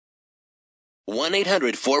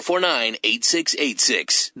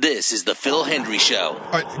1-800-449-8686. This is the Phil Hendry Show.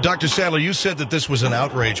 All right, Dr. Sadler, you said that this was an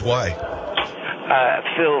outrage. Why?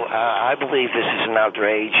 Phil, I believe this is an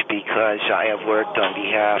outrage because I have worked on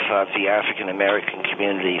behalf of the African American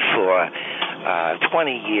community for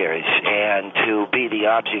 20 years, and to be the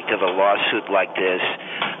object of a lawsuit like this,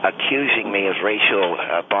 accusing me of racial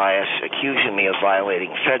bias, accusing me of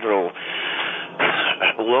violating federal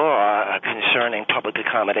law concerning public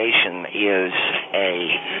accommodation is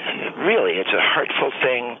it's a hurtful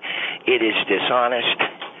thing. It is dishonest.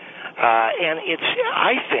 And it's,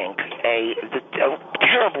 I think, a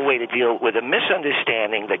terrible way to deal with a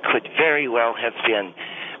misunderstanding that could very well have been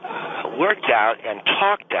worked out and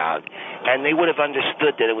talked out, and they would have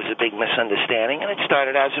understood that it was a big misunderstanding, and it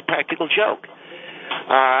started out as a practical joke.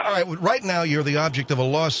 All right, right now you're the object of a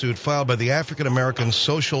lawsuit filed by the African American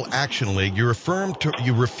Social Action League. You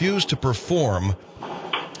refuse to perform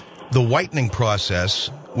the whitening process,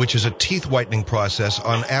 which is a teeth whitening process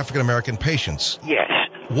on African American patients. Yes.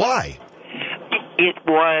 Why? It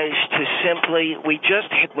was to simply, we just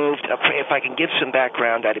had moved, if I can give some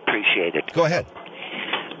background, I'd appreciate it. Go ahead.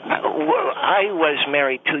 I was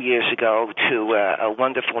married 2 years ago to a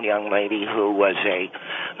wonderful young lady who was a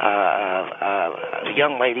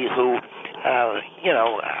young lady who,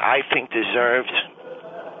 I think deserved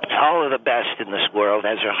all of the best in this world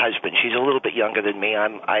as her husband. She's a little bit younger than me.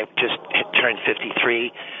 I just turned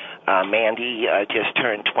 53. Mandy just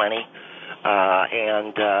turned 20.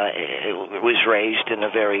 And was raised in a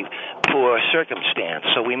very poor circumstance.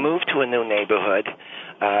 So we moved to a new neighborhood,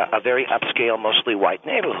 a very upscale, mostly white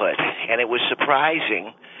neighborhood. And it was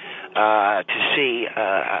surprising to see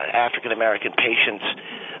African-American patients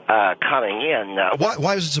coming in.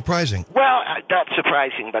 Why was it surprising? Well, not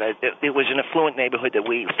surprising, but it was an affluent neighborhood that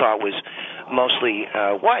we thought was mostly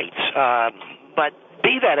whites. But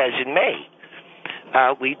be that as it may,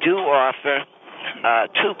 we do offer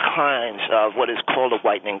two kinds of what is called a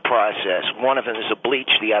whitening process. One of them is a bleach.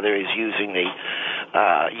 The other is using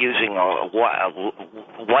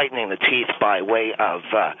whitening the teeth by way of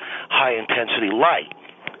high intensity light.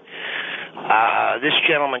 This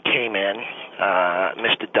gentleman came in,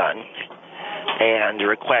 Mr. Dunn, and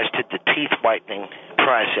requested the teeth whitening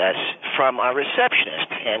process from our receptionist,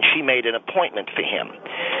 and she made an appointment for him.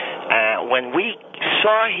 When we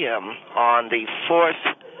saw him on the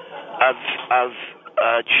 4th of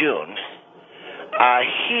June,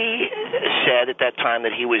 he said at that time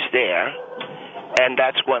that he was there, and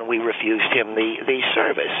that's when we refused him the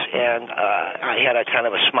service. And I had a kind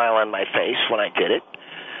of a smile on my face when I did it.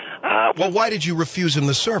 Well, why did you refuse him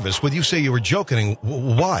the service? Well, you say you were joking.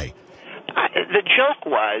 Why? The joke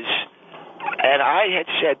was, and I had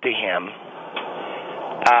said to him,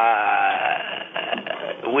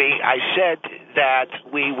 I said that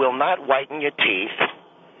we will not whiten your teeth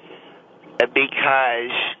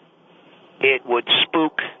because it would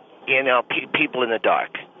spook, people in the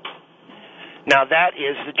dark. Now, that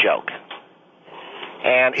is the joke.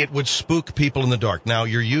 And it would spook people in the dark. Now,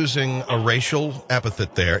 you're using a racial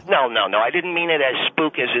epithet there. No. I didn't mean it as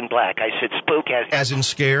spook as in black. I said spook as in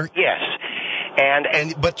scare? Yes.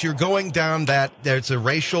 But you're going down there's a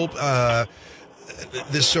racial,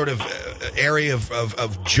 this sort of area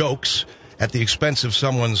of jokes at the expense of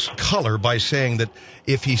someone's color by saying that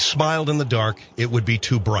if he smiled in the dark, it would be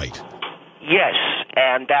too bright. Yes,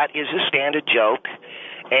 and that is a standard joke.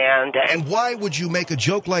 And why would you make a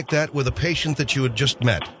joke like that with a patient that you had just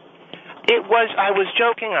met? I was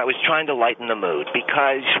joking. I was trying to lighten the mood,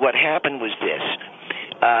 because what happened was this.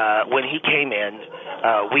 When he came in,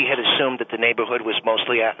 we had assumed that the neighborhood was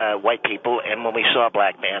mostly white people, and when we saw a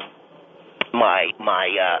black man, my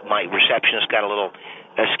receptionist got a little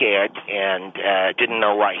scared and didn't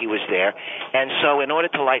know why he was there. And so in order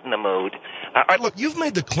to lighten the mood... Look, you've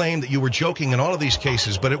made the claim that you were joking in all of these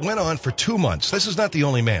cases, but it went on for 2 months. This is not the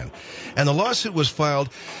only man. And the lawsuit was filed.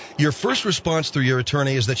 Your first response through your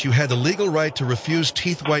attorney is that you had the legal right to refuse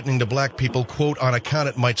teeth whitening to black people, quote, on account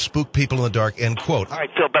it might spook people in the dark, end quote. All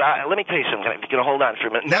right, Phil, but let me tell you something. You're going to hold on for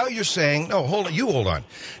a minute. Now you're saying... No, hold on.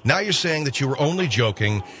 Now you're saying that you were only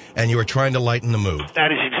joking and you were trying to lighten the mood.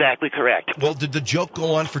 That is exactly correct. Well, did the joke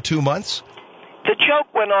go on for 2 months? The joke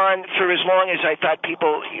went on for as long as I thought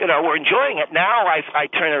people, were enjoying it. Now I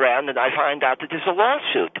turn around and I find out that there's a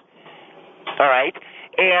lawsuit. All right?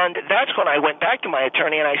 And that's when I went back to my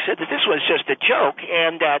attorney and I said that this was just a joke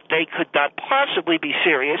and that they could not possibly be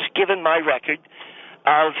serious given my record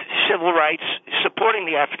of civil rights supporting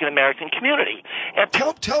the African American community. And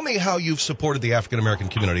Tell me how you've supported the African American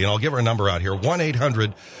community, and I'll give her a number out here: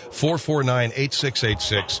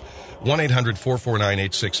 1-800-449-8686.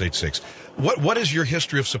 1-800-449-8686. What is your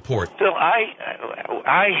history of support? Phil,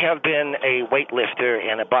 I have been a weightlifter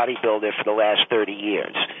and a bodybuilder for the last 30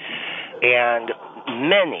 years, and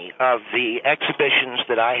many of the exhibitions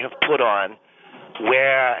that I have put on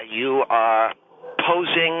where you are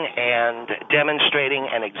posing and demonstrating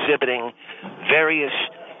and exhibiting various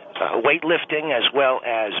weightlifting as well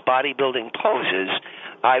as bodybuilding poses,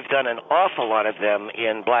 I've done an awful lot of them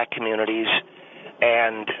in black communities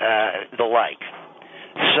and the like.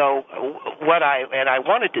 So I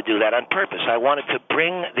wanted to do that on purpose. I wanted to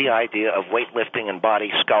bring the idea of weightlifting and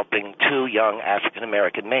body sculpting to young African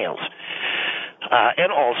American males.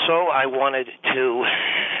 And also I wanted to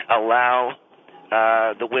allow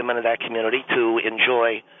the women of that community to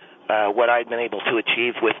enjoy what I'd been able to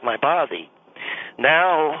achieve with my body.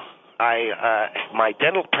 Now, my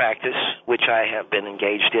dental practice, which I have been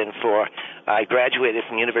engaged in I graduated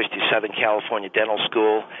from University of Southern California Dental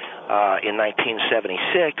School in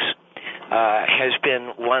 1976, has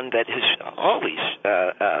been one that has always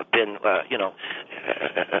been,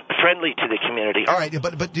 friendly to the community. All right,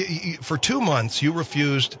 but for 2 months you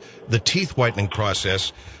refused the teeth whitening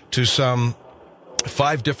process to some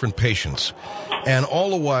 5 different patients, and all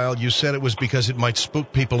the while you said it was because it might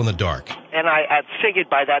spook people in the dark. And I figured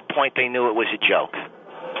by that point they knew it was a joke.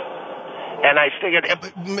 And I figured...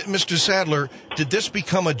 Mr. Sadler, did this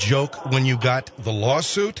become a joke when you got the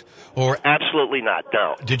lawsuit? Or absolutely not,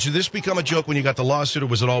 no. Did this become a joke when you got the lawsuit, or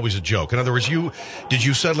was it always a joke? In other words, did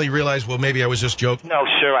you suddenly realize, well, maybe I was just joking? No,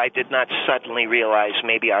 sir, I did not suddenly realize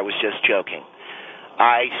maybe I was just joking.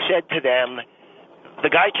 I said to them... The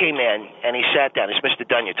guy came in, and he sat down. It's Mr.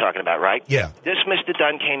 Dunn you're talking about, right? Yeah. This Mr.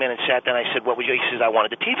 Dunn came in and sat down. I said, what would you... He says, I wanted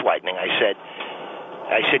the teeth whitening. I said,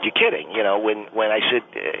 you're kidding. You know, when I said,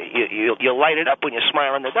 you'll light it up when you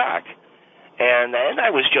smile in the dark. And I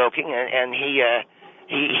was joking, and he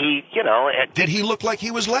Did he look like he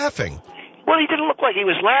was laughing? Well, he didn't look like he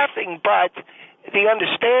was laughing, but the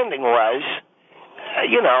understanding was,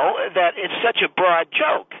 that it's such a broad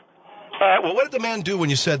joke. Well, what did the man do when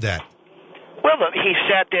you said that? Well, he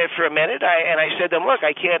sat there for a minute, and I said to him, look,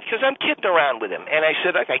 I can't, because I'm kidding around with him. And I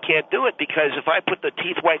said, look, I can't do it, because if I put the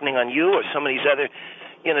teeth whitening on you or some of these other,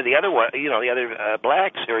 the other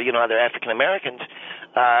blacks or, other African Americans,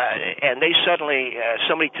 and they suddenly,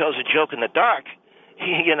 somebody tells a joke in the dark,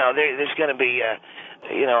 there's going to be, a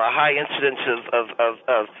high incidence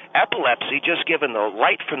of epilepsy just given the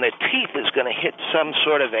light from their teeth is going to hit some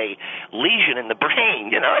sort of a lesion in the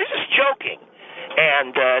brain. I was just joking.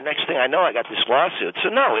 And next thing I know, I got this lawsuit. So,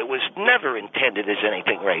 no, it was never intended as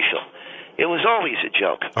anything racial. It was always a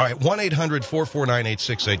joke. All right,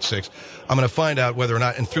 1-800-449-8686. I'm going to find out whether or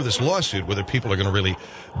not, and through this lawsuit, whether people are going to really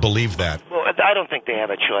believe that. Well, I don't think they have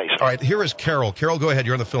a choice. All right, here is Carol. Carol, go ahead.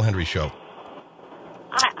 You're on the Phil Hendry Show.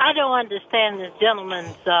 I don't understand this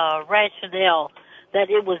gentleman's rationale that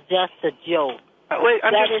it was just a joke.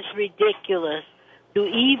 That is ridiculous to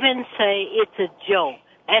even say it's a joke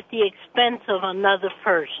at the expense of another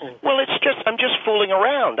person. Well, I'm just fooling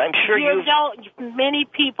around. I'm sure many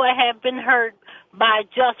people have been hurt by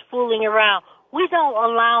just fooling around. We don't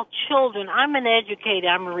allow children. I'm an educator.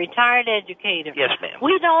 I'm a retired educator. Yes, ma'am.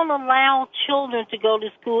 We don't allow children to go to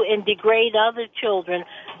school and degrade other children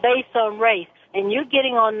based on race. And you're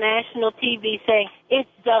getting on national TV saying it's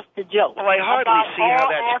just a joke. Well, I hardly see how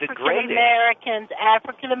that's degrading.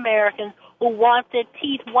 African Americans who want their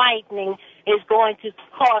teeth whitening is going to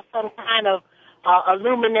cause some kind of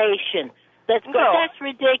illumination. That's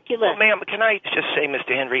ridiculous. Well, ma'am, can I just say,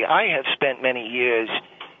 Mr. Henry, I have spent many years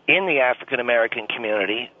in the African American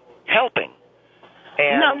community helping.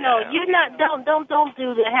 And, you're not. Don't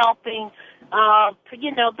do the helping. That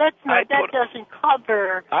doesn't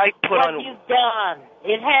cover what you've done.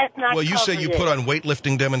 It has not. Well, you say you put on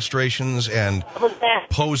weightlifting demonstrations and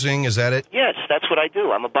posing. Is that it? Yes, that's what I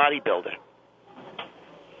do. I'm a bodybuilder.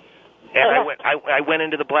 And I went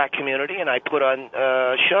into the black community and I put on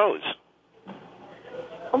shows.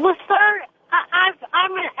 Well, sir,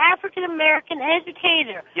 I'm an African American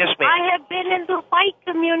educator. Yes, ma'am. I have been in the white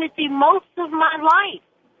community most of my life.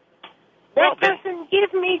 That doesn't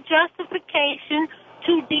give me justification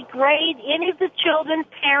to degrade any of the children,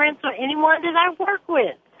 parents, or anyone that I work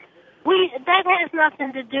with. That has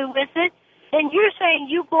nothing to do with it. And you're saying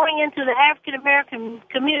you going into the African American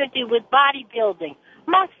community with bodybuilding.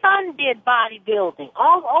 My son did bodybuilding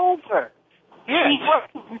all over. Yes. He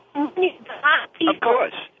worked with people of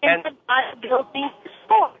course. in the bodybuilding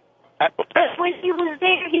sport. But when he was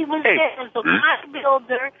there as a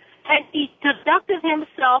bodybuilder, and he conducted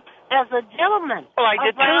himself as a gentleman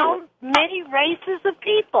around many races of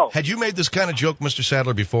people. Had you made this kind of joke, Mr.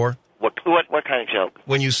 Sadler, before? What kind of joke?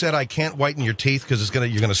 When you said, I can't whiten your teeth because you're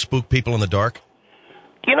going to spook people in the dark?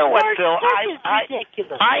 You know what, Phil?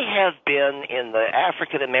 Ridiculous. I have been in the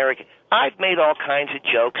African American. I've made all kinds of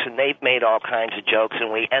jokes, and they've made all kinds of jokes,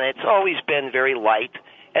 and it's always been very light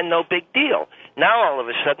and no big deal. Now all of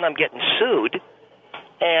a sudden I'm getting sued,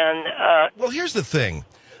 and well, here's the thing: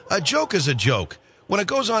 a joke is a joke. When it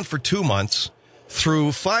goes on for 2 months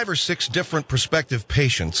through 5 or 6 different prospective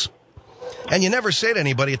patients, and you never say to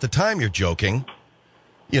anybody at the time you're joking,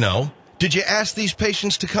 did you ask these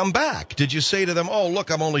patients to come back? Did you say to them, oh,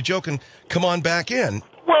 look, I'm only joking, come on back in?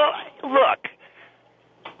 Well, look,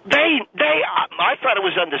 I thought it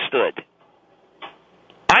was understood.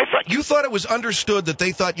 You thought it was understood that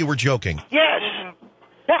they thought you were joking? Yes.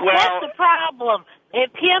 That's the problem.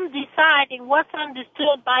 If him deciding what's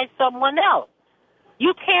understood by someone else.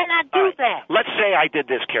 You cannot do that. Let's say I did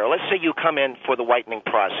this, Carol. Let's say you come in for the whitening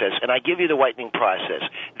process, and I give you the whitening process.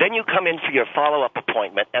 Then you come in for your follow-up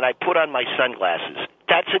appointment, and I put on my sunglasses.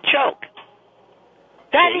 That's a joke.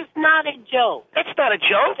 That is not a joke. That's not a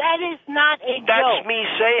joke. That is not a joke. That's me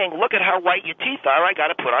saying, look at how white your teeth are. I got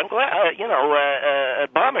to put on,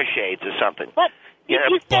 bomber shades or something. But if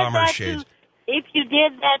you said bomber that shades. If you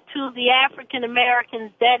did that to the African Americans,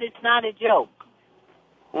 that is not a joke.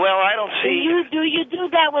 Well, I don't see. Do you do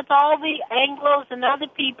that with all the Anglos and other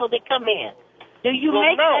people that come in? Do you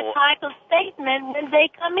make that type of statement when they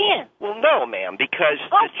come in? Well, no, ma'am, because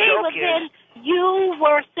the joke then you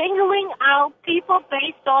were singling out people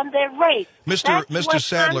based on their race. Mr.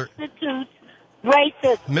 Sadler constitutes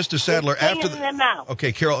racism. Mr. Sadler,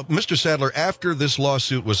 okay, Carol, Mr. Sadler, after this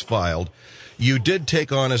lawsuit was filed, you did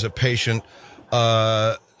take on as a patient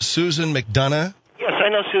Susan McDonough. Yes, I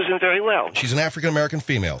know Susan very well. She's an African-American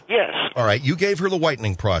female. Yes. All right, you gave her the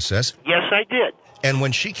whitening process. Yes, I did. And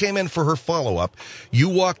when she came in for her follow-up, you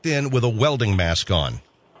walked in with a welding mask on.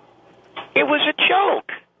 It was a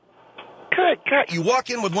joke. Good. You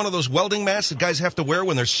walk in with one of those welding masks that guys have to wear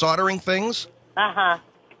when they're soldering things? Uh-huh.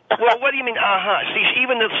 Well, what do you mean, uh-huh? See,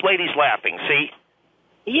 even this lady's laughing, see?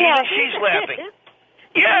 Yeah. Even she's laughing.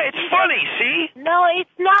 Yeah, it's funny, see? No,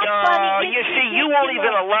 it's not funny. You see, you won't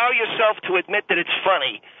even allow yourself to admit that it's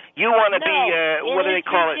funny. You want to be, what do they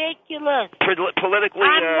call ridiculous. it? Politically...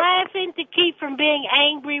 I'm laughing to keep from being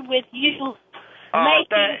angry with you,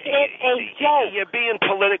 making it a joke. You're being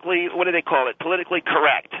politically, what do they call it? Politically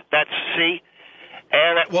correct. See?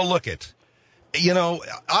 And well, look it.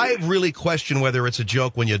 I really question whether it's a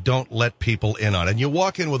joke when you don't let people in on it. And you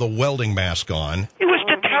walk in with a welding mask on. It was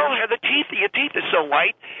to tell her your teeth are so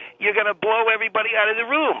white, you're going to blow everybody out of the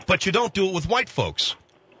room. But you don't do it with white folks.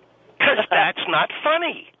 Because that's not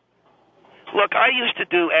funny. Look, I used to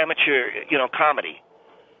do amateur, comedy.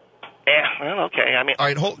 Yeah, well, okay. All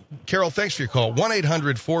right, Carol, thanks for your call.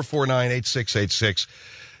 1-800-449-8686.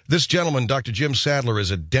 This gentleman, Dr. Jim Sadler, is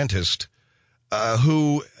a dentist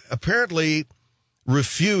who apparently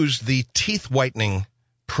refused the teeth whitening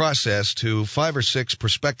process to 5 or 6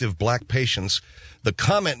 prospective black patients. The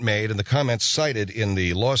comment made, and the comments cited in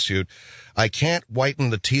the lawsuit, I can't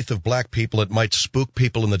whiten the teeth of black people. It might spook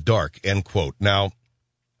people in the dark, end quote. Now,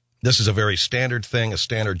 this is a very standard thing, a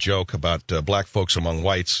standard joke about black folks among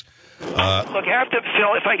whites. Look, after,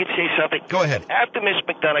 Phil, if I could say something. Go ahead. After Miss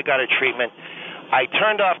McDonough got her treatment, I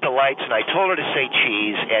turned off the lights and I told her to say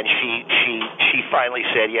cheese, and she finally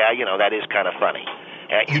said, yeah, that is kind of funny.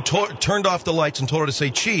 You turned off the lights and told her to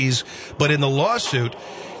say cheese, but in the lawsuit,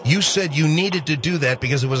 you said you needed to do that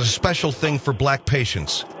because it was a special thing for black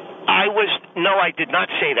patients. No, I did not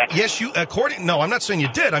say that. Yes, no, I'm not saying you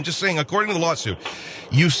did. I'm just saying according to the lawsuit,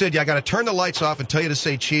 you said, I got to turn the lights off and tell you to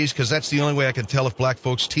say cheese because that's the only way I can tell if black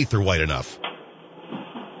folks' teeth are white enough.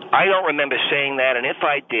 I don't remember saying that, and if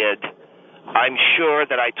I did, I'm sure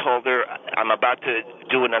that I told her I'm about to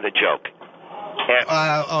do another joke.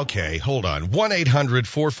 Okay, hold on.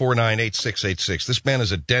 1-800-449-8686. This man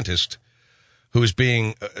is a dentist who is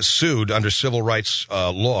being sued under civil rights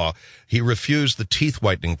law. He refused the teeth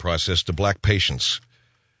whitening process to black patients.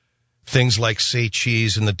 Things like say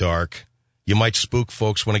cheese in the dark. You might spook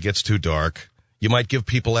folks when it gets too dark. You might give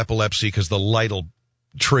people epilepsy because the light will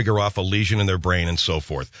trigger off a lesion in their brain and so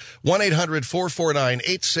forth.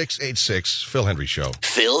 1-800-449-8686. Phil Hendry Show.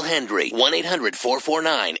 Phil Hendry.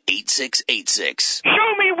 1-800-449-8686.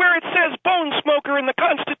 Show me where it says bone smoker in the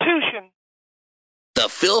Constitution. The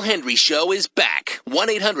Phil Hendry Show is back.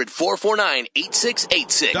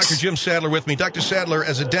 1-800-449-8686. Dr. Jim Sadler with me. Dr. Sadler,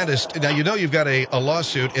 as a dentist, now you know you've got a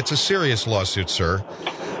lawsuit. It's a serious lawsuit, sir.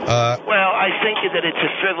 Well, I think that it's a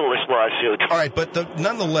frivolous lawsuit. All right, but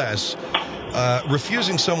nonetheless,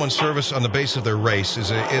 refusing someone service on the basis of their race is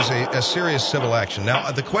a serious civil action.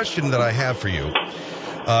 Now, the question that I have for you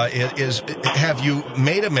is, have you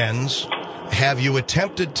made amends? Have you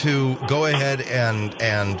attempted to go ahead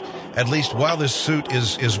and at least while this suit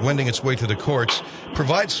is wending its way through the courts,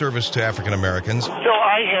 provide service to African Americans? So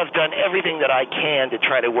I have done everything that I can to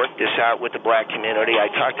try to work this out with the black community. I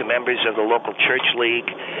talked to members of the local church league.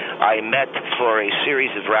 I met for a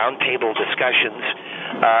series of roundtable discussions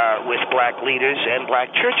with black leaders and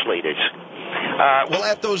black church leaders. Well,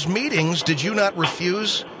 at those meetings, did you not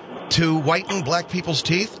refuse to whiten black people's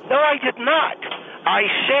teeth? No, I did not. I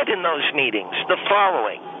said in those meetings the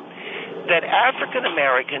following, that African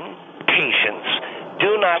American patients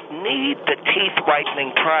do not need the teeth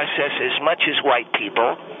whitening process as much as white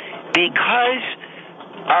people because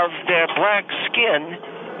of their black skin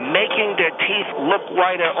making their teeth look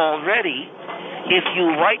whiter already. If you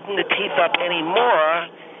whiten the teeth up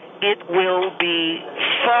anymore, it will be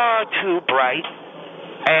far too bright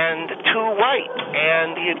and too white.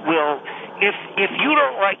 And it will, if you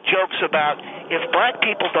don't like jokes about, if black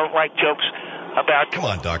people don't like jokes about... Come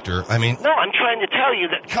on, doctor. I mean... No, I'm trying to tell you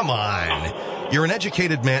that... Come on. You're an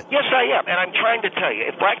educated man. Yes, I am. And I'm trying to tell you,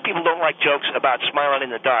 if black people don't like jokes about smiling in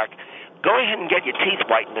the dark, go ahead and get your teeth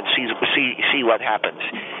whitened and see what happens.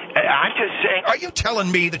 I'm just saying... Are you telling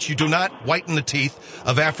me that you do not whiten the teeth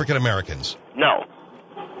of African Americans? No.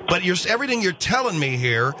 But everything you're telling me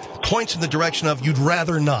here points in the direction of you'd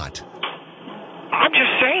rather not. I'm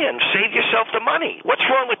just saying, save yourself the money. What's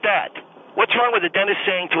wrong with that? What's wrong with a dentist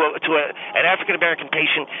saying to an African-American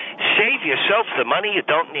patient, save yourself the money, you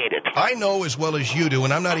don't need it? I know as well as you do,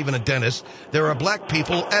 and I'm not even a dentist, there are black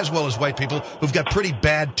people as well as white people who've got pretty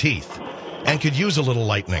bad teeth and could use a little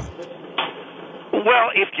lightening.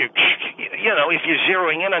 Well, if you're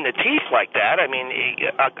zeroing in on the teeth like that, I mean,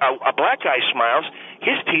 a black guy smiles,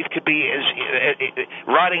 his teeth could be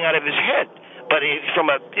rotting out of his head. But from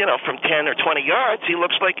 10 or 20 yards, he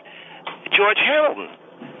looks like George Hamilton.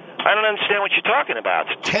 I don't understand what you're talking about.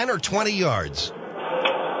 10 or 20 yards.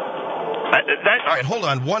 All right, hold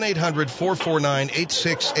on.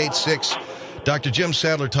 1-800-449-8686. Dr. Jim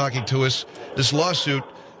Sadler talking to us. This lawsuit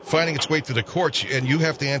finding its way through the courts, and you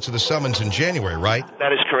have to answer the summons in January, right?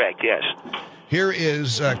 That is correct, yes. Here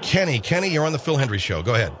is Kenny. Kenny, you're on the Phil Hendry Show.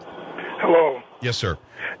 Go ahead. Hello. Yes, sir.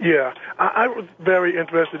 Yeah, I was very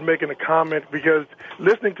interested in making a comment because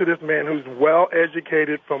listening to this man who's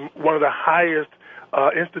well-educated from one of the highest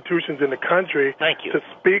institutions in the country. Thank you. To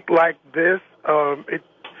speak like this,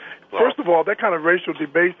 first of all, that kind of racial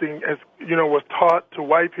debasing, as you know, was taught to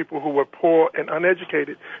white people who were poor and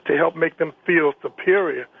uneducated to help make them feel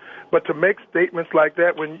superior. But to make statements like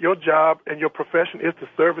that when your job and your profession is to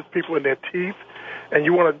service people in their teeth, and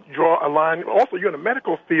you want to draw a line. Also, you're in the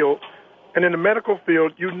medical field, and in the medical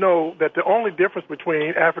field, you know that the only difference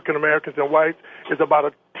between African Americans and whites is about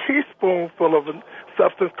a teaspoonful of a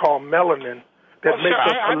substance called melanin. That makes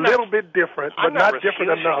us a little bit different, but not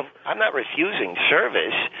different enough. I'm not refusing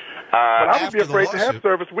service. But I would be afraid to have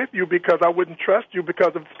service with you because I wouldn't trust you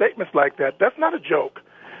because of statements like that. That's not a joke.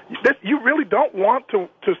 You really don't want to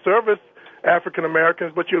service African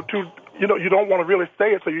Americans, but you don't want to really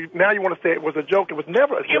say it. So now you want to say it was a joke. It was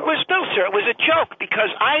never a joke. It was no, sir. It was a joke because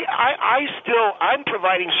I'm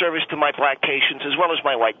providing service to my black patients as well as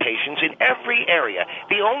my white patients in every area.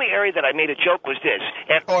 The only area that I made a joke was this.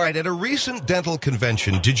 All right. At a recent dental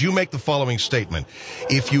convention, did you make the following statement?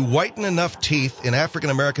 If you whiten enough teeth in African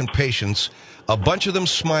American patients, a bunch of them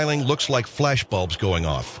smiling looks like flash bulbs going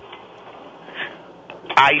off.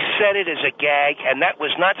 I said it as a gag, and that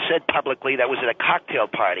was not said publicly. That was at a cocktail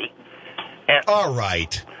party. All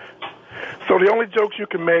right. So the only jokes you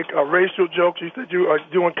can make are racial jokes. You said you are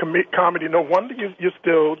doing comedy. No wonder you're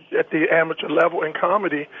still at the amateur level in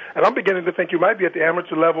comedy. And I'm beginning to think you might be at the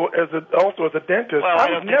amateur level also as a dentist. Well,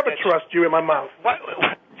 I would never trust you in my mouth.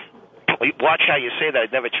 Watch how you say that.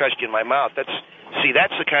 I'd never trust you in my mouth. That's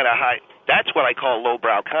the kind of high. That's what I call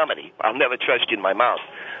lowbrow comedy. I'll never trust you in my mouth.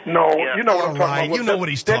 No, yeah. You know what I'm talking about. You know what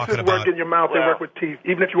he's talking about. Dentists work in your mouth. They work with teeth.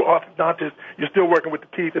 Even if you're orthodontist, you're still working with the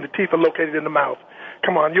teeth, and the teeth are located in the mouth.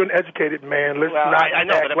 Come on, you're an educated man. Let's not I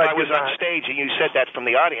know, but if like I was on stage and you said that from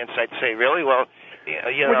the audience, I'd say, really? Well,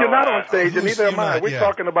 you're not on stage, and neither am I. We're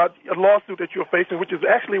talking about a lawsuit that you're facing, which is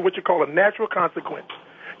actually what you call a natural consequence.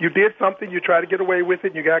 You did something, you tried to get away with it,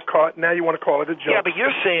 and you got caught. Now you want to call it a joke. Yeah, but you're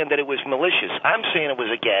saying that it was malicious. I'm saying it was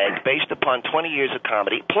a gag based upon 20 years of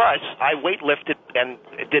comedy. Plus, I weightlifted and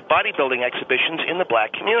did bodybuilding exhibitions in the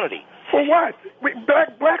black community. For what?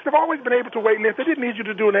 Blacks have always been able to weightlift. They didn't need you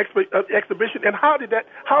to do an exhibition. And how is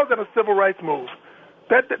that a civil rights move?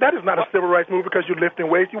 That is not a civil rights move because you're lifting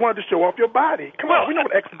weights. You wanted to show off your body. Come on, we know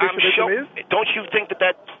what exhibitionism is. Don't you think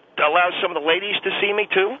that allows some of the ladies to see me,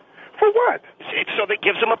 too? For what? So that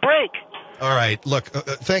gives them a break. All right. Look,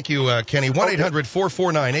 thank you, Kenny.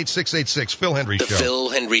 1-800-449-8686. Phil Hendry Show. The Phil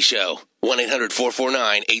Hendry Show.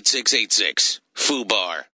 1-800-449-8686.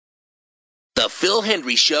 FUBAR. The Phil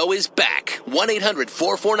Hendry Show is back.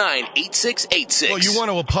 1-800-449-8686. Well, you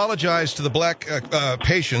want to apologize to the black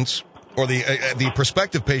patients or the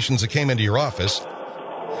prospective patients that came into your office,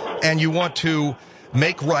 and you want to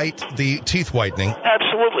make right the teeth whitening.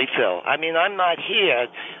 Absolutely, Phil. I mean, I'm not here,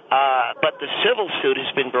 but the civil suit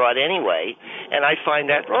has been brought anyway, and I find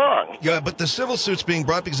that wrong. Yeah, but the civil suit's being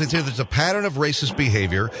brought because they say there's a pattern of racist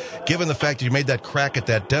behavior, given the fact that you made that crack at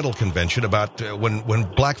that dental convention about when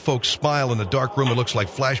black folks smile in a dark room, it looks like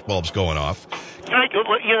flashbulbs going off.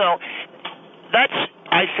 You know, that's,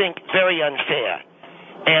 I think, very unfair,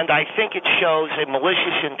 and I think it shows a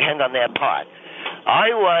malicious intent on their part.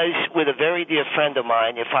 I was with a very dear friend of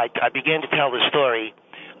mine, I began to tell the story,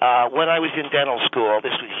 when I was in dental school.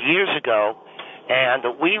 This was years ago, and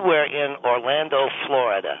we were in Orlando,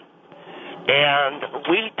 Florida. And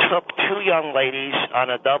we took two young ladies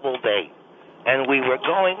on a double date, and we were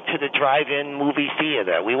going to the drive-in movie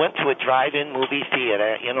theater. We went to a drive-in movie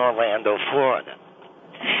theater in Orlando, Florida.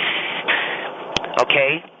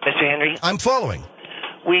 Okay, Mr. Henry? I'm following.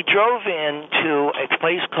 We drove in to a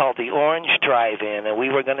place called the Orange Drive-In, and we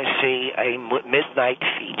were going to see a midnight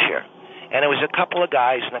feature. And it was a couple of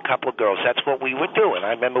guys and a couple of girls. That's what we were doing.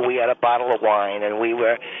 I remember we had a bottle of wine, and we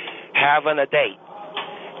were having a date.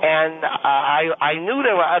 And I knew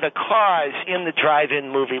there were other cars in the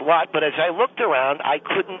drive-in movie lot, but as I looked around, I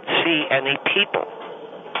couldn't see any people.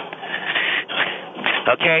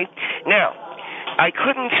 Okay? Now, I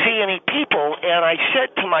couldn't see any people, and I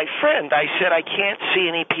said to my friend, I can't see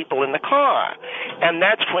any people in the car. And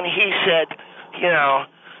that's when he said,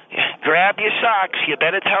 grab your socks, you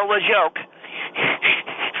better tell the joke.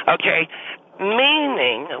 Okay,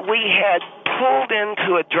 meaning we had pulled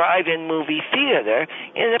into a drive-in movie theater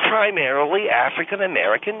in a primarily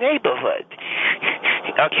African-American neighborhood.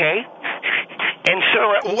 Okay? And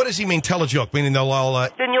so, well, what does he mean? Tell a joke, meaning they'll all.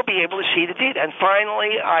 Then you'll be able to see the teeth. And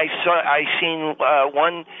finally, I seen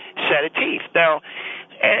one set of teeth. Now,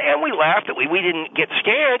 and we laughed. We didn't get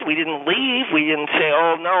scared. We didn't leave. We didn't say,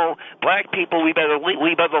 "Oh no, black people, we better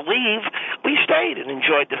leave." We stayed and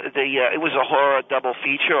enjoyed the it was a horror double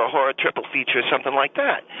feature, or a horror triple feature, or something like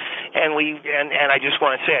that. And I just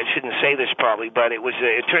want to say, I shouldn't say this probably, but it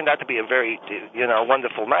turned out to be a very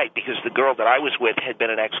wonderful night, because the girl that I was with had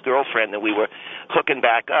been an ex-girlfriend, and we were hooking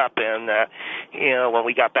back up. And when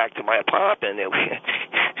we got back to my apartment, it was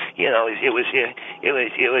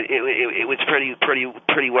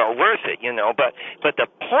pretty well worth it, But the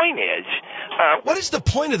point is, what is the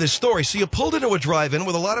point of this story? So you pulled into a drive-in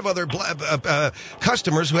with a lot of other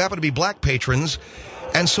customers who happen to be black patrons,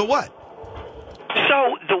 and so what?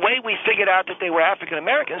 So the way we figured out that they were African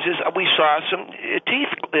Americans is we saw some teeth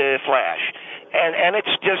flash, and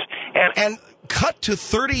it's just and cut to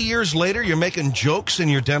 30 years later, you're making jokes in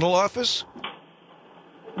your dental office?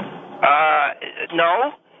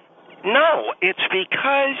 No, it's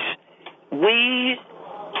because we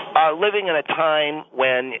are living in a time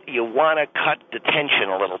when you want to cut the tension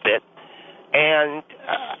a little bit, and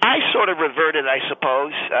I sort of reverted, I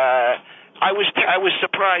suppose. I was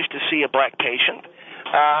surprised to see a black patient.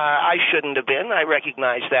 I shouldn't have been. I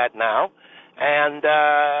recognize that now. And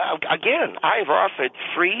again, I've offered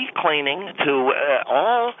free cleaning to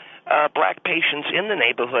all black patients in the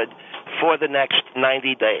neighborhood for the next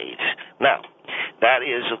 90 days. Now, that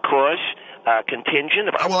is, of course, contingent.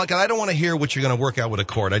 Well, I don't want to hear what you're going to work out with a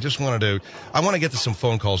court. I want to get to some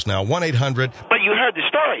phone calls now. 1-800. But you heard the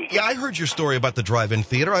story. Yeah, I heard your story about the drive-in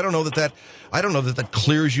theater. I don't know that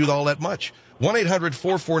clears you all that much.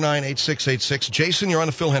 1-800-449-8686. Jason, you're on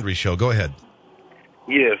the Phil Hendry Show. Go ahead.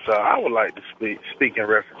 Yes, I would like to speak in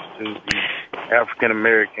reference to the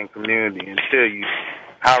African-American community and tell you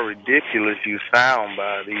how ridiculous you sound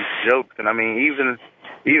by these jokes. And I mean, even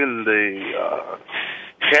the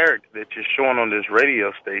character that you're showing on this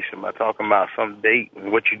radio station by talking about some date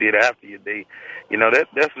and what you did after your date,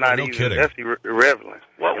 that's not kidding. That's irrelevant.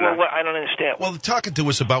 Well, I don't understand. Well, talking to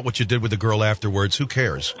us about what you did with the girl afterwards, who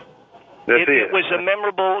cares? It was a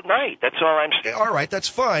memorable night. That's all I'm saying. All right, that's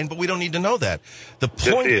fine, but we don't need to know that. The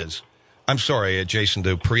point is, I'm sorry, Jason,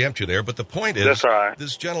 to preempt you there, but the point is, that's all right.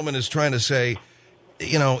 This gentleman is trying to say,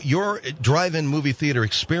 your drive-in movie theater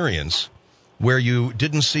experience, where you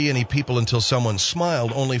didn't see any people until someone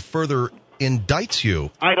smiled, only further indicts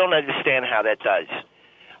you. I don't understand how that does.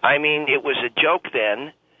 I mean, it was a joke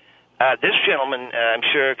then. This gentleman, I'm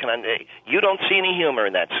sure, you don't see any humor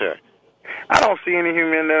in that, sir. I don't see any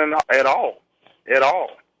humor in that at all. At all.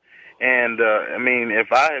 And, I mean,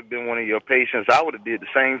 if I had been one of your patients, I would have did the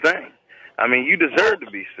same thing. I mean, you deserve to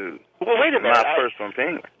be sued. Well, wait a minute. My personal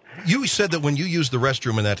opinion. You said that when you used the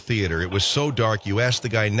restroom in that theater, it was so dark, you asked the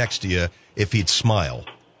guy next to you if he'd smile.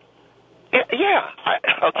 Yeah.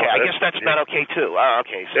 I guess that's not okay, too.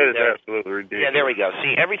 Okay. That is absolutely ridiculous. Yeah, there we go.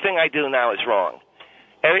 See, everything I do now is wrong.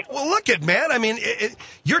 Well, look at, man. I mean,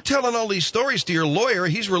 you're telling all these stories to your lawyer.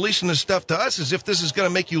 He's releasing this stuff to us as if this is going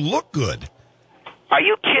to make you look good. Are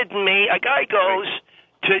you kidding me? A guy goes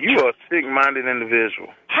to... You are a sick-minded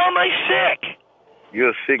individual. How am I sick?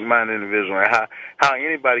 You're a sick-minded individual. And how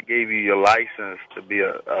anybody gave you your license to be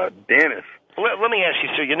a dentist? Let me ask you,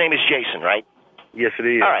 sir. Your name is Jason, right? Yes, it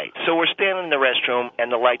is. All right. So we're standing in the restroom,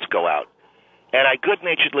 and the lights go out. And I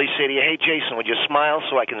good-naturedly say to you, hey, Jason, would you smile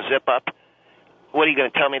so I can zip up? What, are you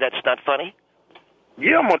going to tell me that's not funny?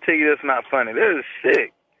 Yeah, I'm going to tell you that's not funny. That is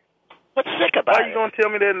sick. What's sick about it? Why are you going to tell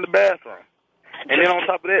me that in the bathroom? And then on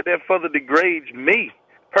top of that, that further degrades me,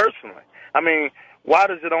 personally. I mean, why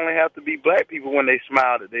does it only have to be black people when they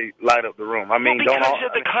smile that they light up the room? I mean, because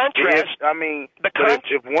of the contrast. But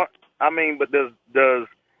does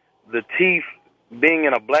the teeth being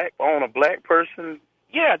on a black person?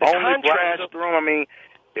 Yeah, the only contrast. Up the room? I mean,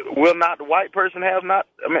 will not the white person have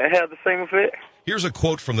the same effect? Here's a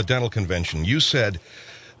quote from the dental convention. You said,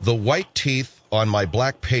 "The white teeth on my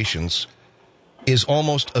black patients is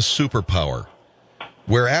almost a superpower.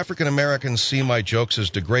 Where African Americans see my jokes as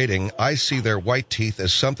degrading, I see their white teeth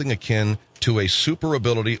as something akin to a super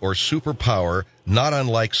ability or superpower, not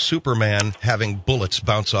unlike Superman having bullets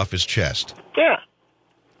bounce off his chest." Yeah.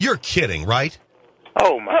 You're kidding, right?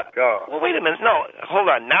 Oh, my God. Well, wait a minute. No, hold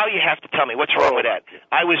on. Now you have to tell me what's wrong with that.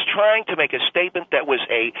 I was trying to make a statement that was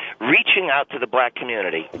a reaching out to the black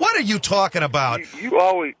community. What are you talking about? You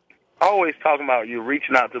always talking about you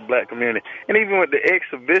reaching out to the black community. And even with the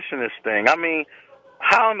exhibitionist thing, I mean,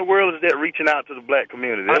 how in the world is that reaching out to the black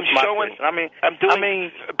community? That's I'm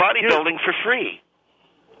doing bodybuilding for free.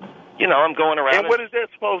 You know, I'm going around. And what is that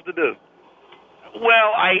supposed to do?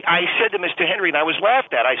 Well, I said to Mr. Henry, and I was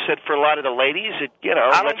laughed at. I said for a lot of the ladies, it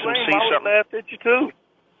lets them see something. I would laugh at you too.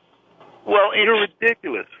 Well, you're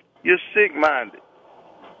ridiculous. You're sick-minded.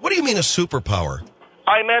 What do you mean a superpower?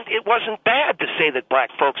 I meant it wasn't bad to say that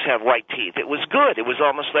black folks have white teeth. It was good. It was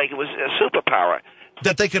almost like it was a superpower.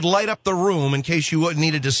 That they could light up the room in case you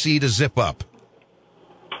needed to see to zip up.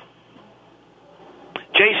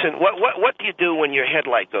 Jason, what do you do when your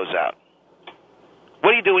headlight goes out?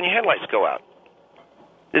 What do you do when your headlights go out?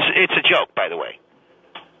 It's a joke, by the way.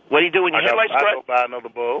 What do you do when your headlights go out? I go buy another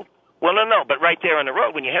bulb. Well, no, but right there on the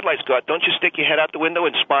road, when your headlights go out, don't you stick your head out the window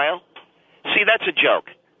and smile? See, that's a joke.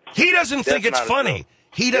 He doesn't think it's funny.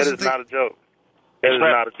 He doesn't think... That is not a joke. That is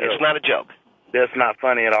not a joke. It's not a joke. That's not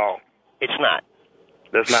funny at all. It's not.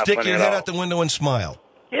 That's not funny at all. Stick your head out the window and smile.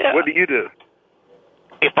 Yeah. What do you do?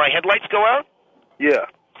 If my headlights go out? Yeah.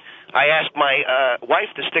 I asked my wife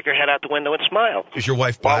to stick her head out the window and smile. Is your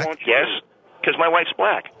wife black? Yes, because my wife's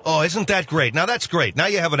black. Oh, isn't that great? Now that's great. Now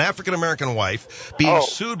you have an African-American wife being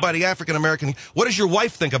sued by the African-American. What does your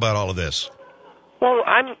wife think about all of this? Well,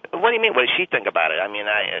 what do you mean? What does she think about it? I mean,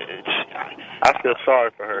 I feel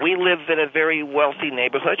sorry for her. We live in a very wealthy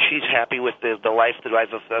neighborhood. She's happy with the life that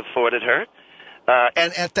I've afforded her.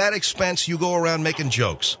 And at that expense, you go around making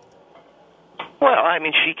jokes. Well, I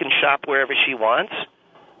mean, she can shop wherever she wants.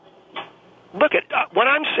 Look at what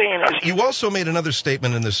I'm saying is... You also made another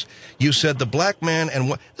statement in this. You said the black man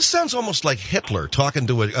and... This sounds almost like Hitler talking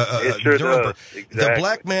to a sure does. Exactly. The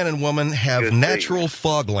black man and woman have natural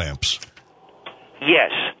fog lamps.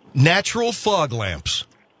 Yes. Natural fog lamps.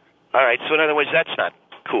 All right, so in other words, that's not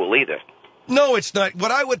cool either. No, it's not.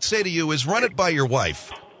 What I would say to you is run it by your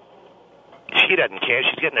wife. She doesn't care.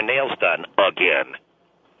 She's getting her nails done again.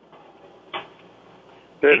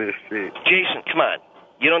 That is sick. Jason, come on.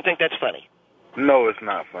 You don't think that's funny? No, it's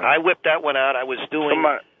not funny. I whipped that one out. I was doing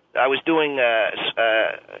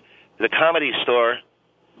the Comedy Store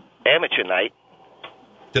amateur night.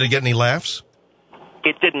 Did it get any laughs?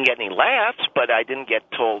 It didn't get any laughs, but I didn't get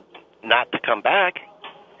told not to come back.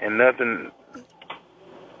 And nothing...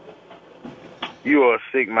 You are a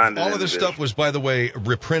sick-minded All of this stuff was, by the way,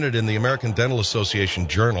 reprinted in the American Dental Association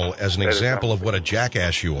Journal as an example of what a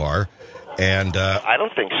jackass you are. And I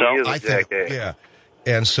don't think so. I think, yeah.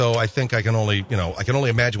 And so I think I can only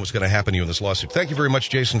imagine what's going to happen to you in this lawsuit. Thank you very much,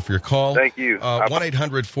 Jason, for your call. Thank you.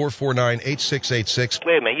 1-800-449-8686.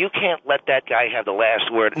 Wait a minute. You can't let that guy have the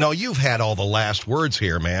last word. No, you've had all the last words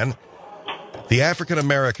here, man. The African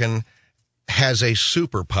American has a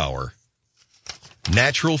superpower.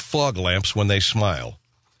 Natural fog lamps when they smile.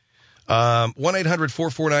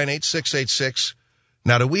 1-800-449-8686.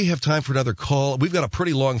 Now, do we have time for another call? We've got a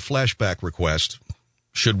pretty long flashback request.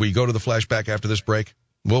 Should we go to the flashback after this break?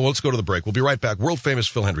 Well, let's go to the break. We'll be right back. World-famous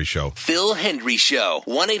Phil Hendry Show. Phil Hendry Show.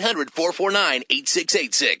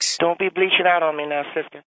 1-800-449-8686. Don't be bleaching out on me now,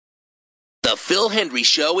 sister. The Phil Hendry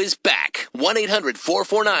Show is back.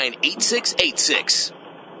 1-800-449-8686.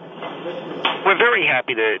 We're very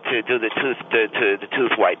happy to do the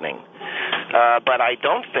tooth whitening. But I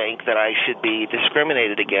don't think that I should be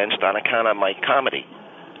discriminated against on account of my comedy.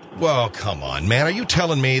 Well, come on, man. Are you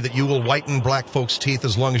telling me that you will whiten black folks' teeth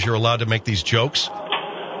as long as you're allowed to make these jokes?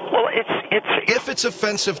 Well, if it's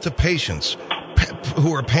offensive to patients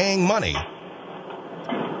who are paying money. Well,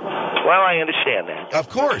 I understand that. Of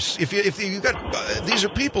course. If you got these are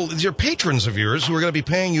patrons of yours who are going to be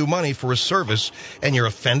paying you money for a service, and you're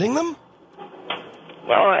offending them?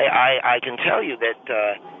 Well, I can tell you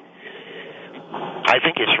that I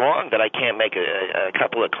think it's wrong that I can't make a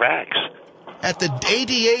couple of cracks. At the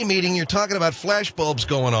ADA meeting, you're talking about flash bulbs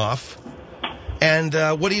going off. And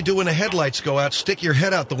what do you do when the headlights go out? Stick your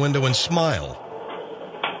head out the window and smile.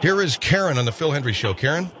 Here is Karen on the Phil Hendry Show.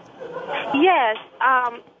 Karen? Yes.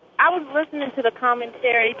 I was listening to the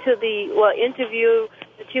commentary to the interview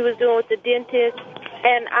that you was doing with the dentist,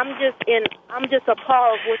 and I'm just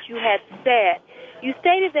appalled of what you had said. You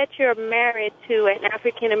stated that you're married to an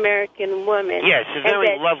African-American woman. Yes, a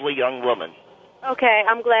very lovely young woman. Okay,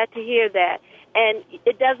 I'm glad to hear that. And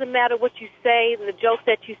it doesn't matter what you say, the jokes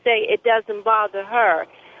that you say, it doesn't bother her.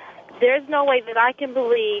 There's no way that I can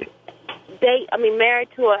believe married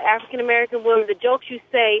to an African-American woman, the jokes you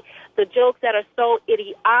say, the jokes that are so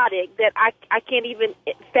idiotic that I can't even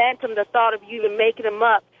fathom the thought of you even making them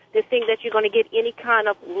up to think that you're going to get any kind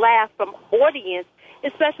of laugh from audience,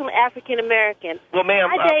 especially African-American. Well, ma'am,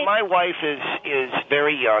 my wife is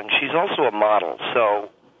very young. She's also a model, so...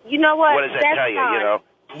 You know what? What does that tell you, you know?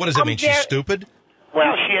 What does that mean? She's stupid?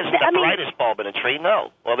 Well, she isn't the brightest bulb in a tree,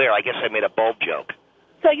 no. Well, there, I guess I made a bulb joke.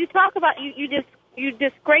 So you talk about, you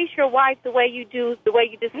disgrace your wife the way you do, the way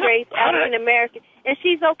you disgrace African-American, and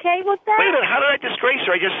she's okay with that? Wait a minute, how did I disgrace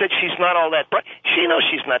her? I just said she's not all that bright. She knows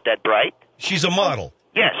she's not that bright. She's a model.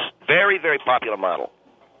 Yes, very, very popular model.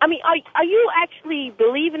 I mean, are you actually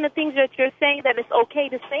believing the things that you're saying, that it's okay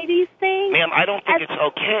to say these things? Ma'am, I don't think it's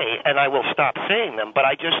okay, and I will stop saying them, but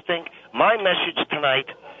I just think my message tonight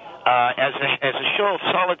as a show of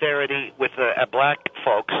solidarity with black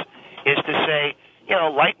folks is to say,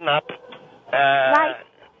 lighten up.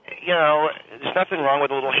 There's nothing wrong with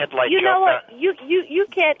a little headlight joke. You know what? You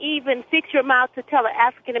can't even fix your mouth to tell an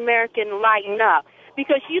African-American lighten up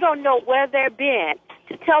because you don't know where they've been.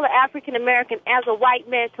 To tell an African-American as a white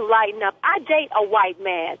man to lighten up. I date a white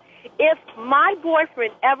man. If my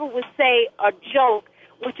boyfriend ever would say a joke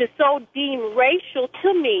which is so deemed racial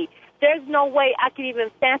to me, there's no way I could even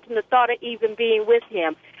fathom the thought of even being with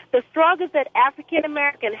him. The struggles that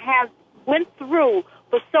African-American have went through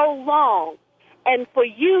for so long, and for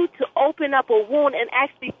you to open up a wound and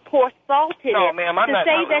actually pour salt in it. No, ma'am, I'm not.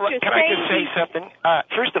 Can I just say something?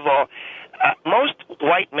 First of all, most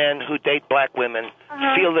white men who date black women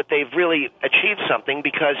feel that they've really achieved something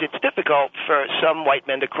because it's difficult for some white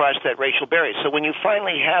men to cross that racial barrier. So when you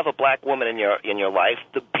finally have a black woman in your life,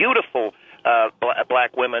 the beautiful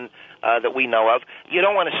black women that we know of, you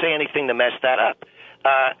don't want to say anything to mess that up.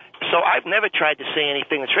 So I've never tried to say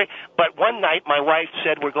anything that's right. But one night, my wife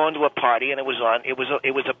said we're going to a party, and it was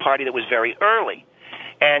a party that was very early,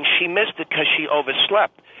 and she missed it because she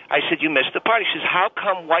overslept. I said, you missed the party. She says, how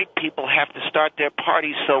come white people have to start their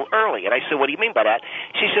parties so early? And I said, what do you mean by that?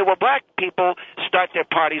 She said, well, black people start their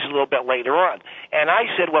parties a little bit later on. And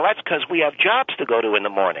I said, well, that's because we have jobs to go to in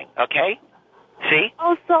the morning, okay? See?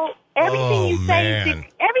 Oh, so everything you say is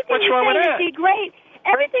degrading.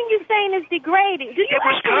 Everything you're saying is degrading. Do you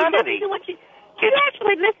comedy.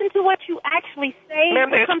 actually listen to what you actually say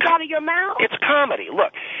that comes out of your mouth? It's comedy.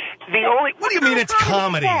 Look, What do you mean it's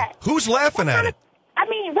comedy? Who's laughing at it? I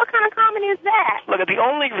mean, what kind of comedy is that? Look, the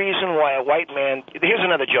only reason why a white man... Here's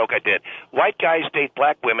another joke I did. White guys date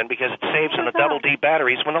black women because it saves them the double D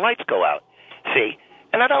batteries when the lights go out. See?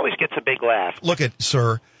 And that always gets a big laugh. Look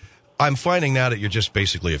sir, I'm finding now that you're just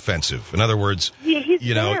basically offensive. In other words,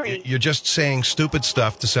 you're just saying stupid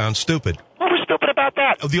stuff to sound stupid. What was stupid about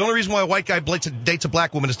that? The only reason why a white guy dates a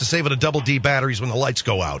black woman is to save her the double D batteries when the lights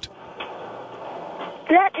go out.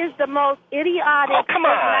 That is the most idiotic thing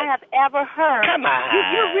I have ever heard. Come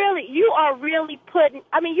on. You are really putting,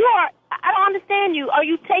 I don't understand you. Are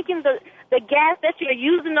you taking the gas that you're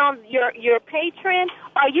using on your patron?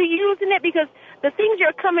 Are you using it? Because The things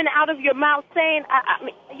you're coming out of your mouth saying, I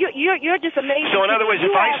mean, you're just amazing. So, in other words,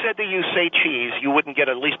 if I said to you, say cheese, you wouldn't get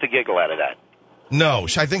at least a giggle out of that. No,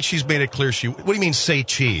 I think she's made it clear what do you mean, say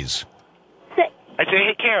cheese? I'd say,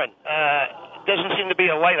 hey, Karen, doesn't seem to be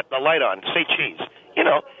a light on. Say cheese. You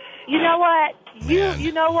know. You know what? Man,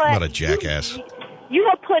 you know what? What a jackass. You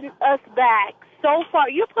are putting us back so far.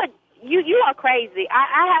 You are crazy.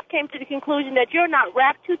 I have came to the conclusion that you're not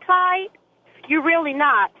wrapped too tight. You're really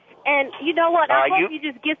not. And you know what? I hope you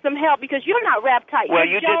just get some help because you're not wrapped tight. Well,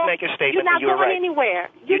 you did make a statement. You're not that you were going right. anywhere.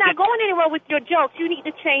 You're not going anywhere with your jokes. You need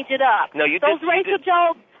to change it up. No, Those racial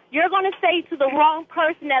jokes, you're going to say to the wrong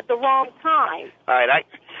person at the wrong time. All right,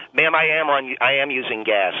 ma'am, I am using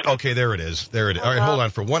gas. Okay, there it is. There it is. All right, hold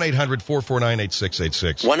on for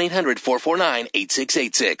 1-800-449-8686.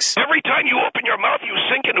 1-800-449-8686. Every time you open your mouth, you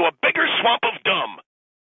sink into a bigger swamp of dumb.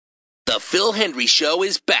 The Phil Hendry Show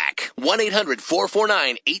is back.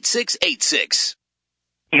 1-800-449-8686.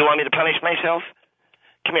 You want me to punish myself?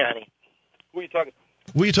 Come here, honey. Who are you talking to?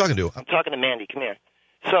 Who are you talking to? I'm talking to Mandy. Come here.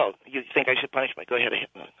 So, you think I should punish myself? Go ahead,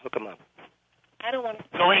 hook him up. I don't want to.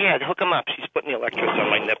 Go ahead, hook him up. She's putting the electrodes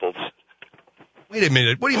on my nipples. Wait a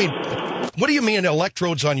minute. What do you mean? What do you mean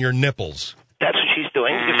electrodes on your nipples? That's what she's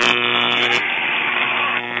doing.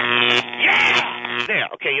 Yeah! There.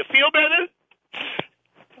 Okay, you feel better?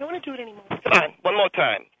 I don't want to do it anymore. Come on, one more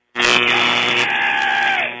time.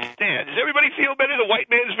 There. Does everybody feel better? The white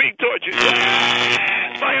man's being tortured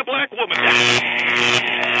by a black woman.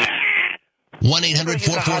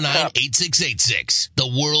 1-800-449-8686. The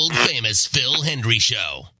world-famous Phil Hendry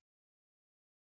Show.